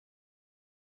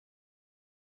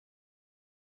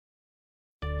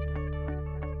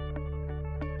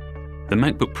The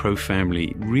MacBook Pro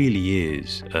family really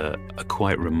is a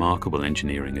quite remarkable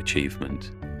engineering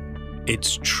achievement.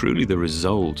 It's truly the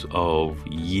result of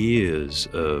years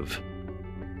of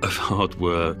hard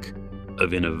work,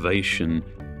 of innovation,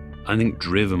 I think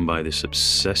driven by this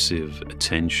obsessive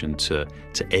attention to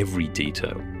every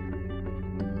detail.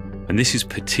 And this is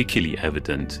particularly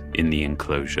evident in the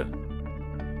enclosure.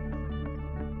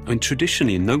 I mean,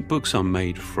 traditionally, notebooks are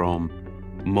made from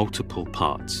multiple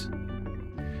parts.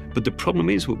 But the problem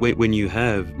is when you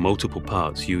have multiple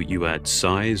parts, you add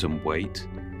size and weight,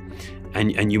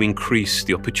 and you increase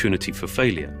the opportunity for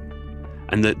failure.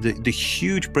 And the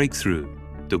huge breakthrough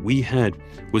that we had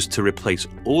was to replace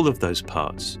all of those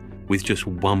parts with just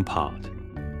one part.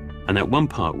 And that one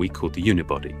part we called the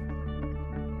Unibody.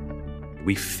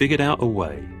 We figured out a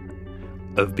way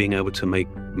of being able to make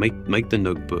the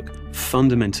notebook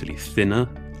fundamentally thinner,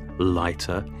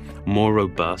 lighter, more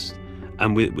robust,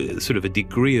 and with sort of a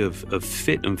degree of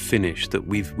fit and finish that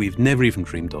we've never even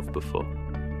dreamed of before.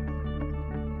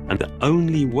 And the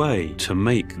only way to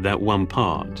make that one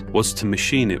part was to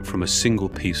machine it from a single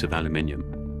piece of aluminium.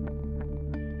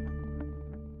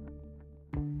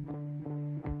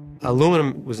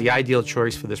 Aluminum was the ideal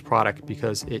choice for this product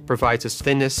because it provides us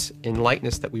thinness and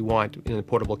lightness that we want in the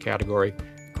portable category,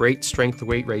 great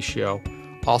strength-to-weight ratio,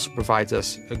 also provides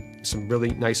us some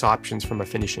really nice options from a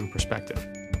finishing perspective.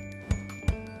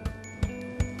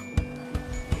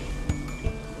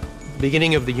 The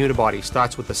beginning of the unibody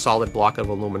starts with a solid block of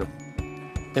aluminum.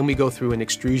 Then we go through an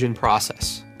extrusion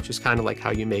process, which is kind of like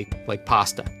how you make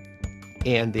pasta.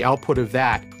 And the output of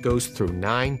that goes through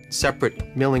 9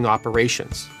 separate milling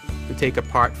operations to take a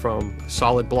part from a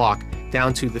solid block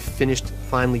down to the finished,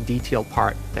 finely detailed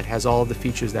part that has all of the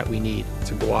features that we need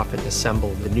to go off and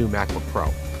assemble the new MacBook Pro.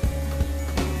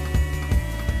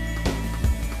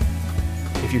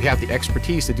 If you have the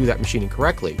expertise to do that machining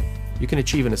correctly, you can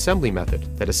achieve an assembly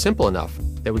method that is simple enough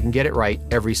that we can get it right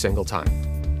every single time.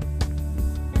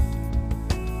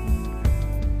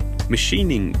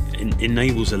 Machining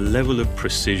enables a level of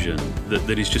precision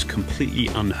that is just completely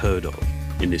unheard of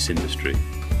in this industry.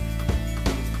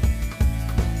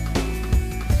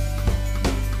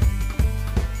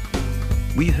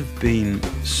 We have been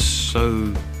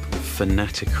so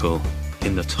fanatical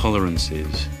in the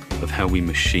tolerances of how we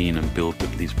machine and build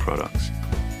these products.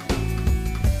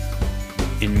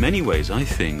 In many ways, I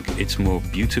think it's more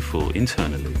beautiful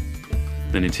internally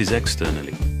than it is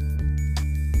externally.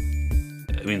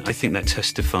 I mean, I think that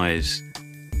testifies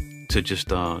to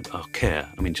just our care.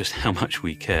 I mean, just how much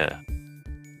we care.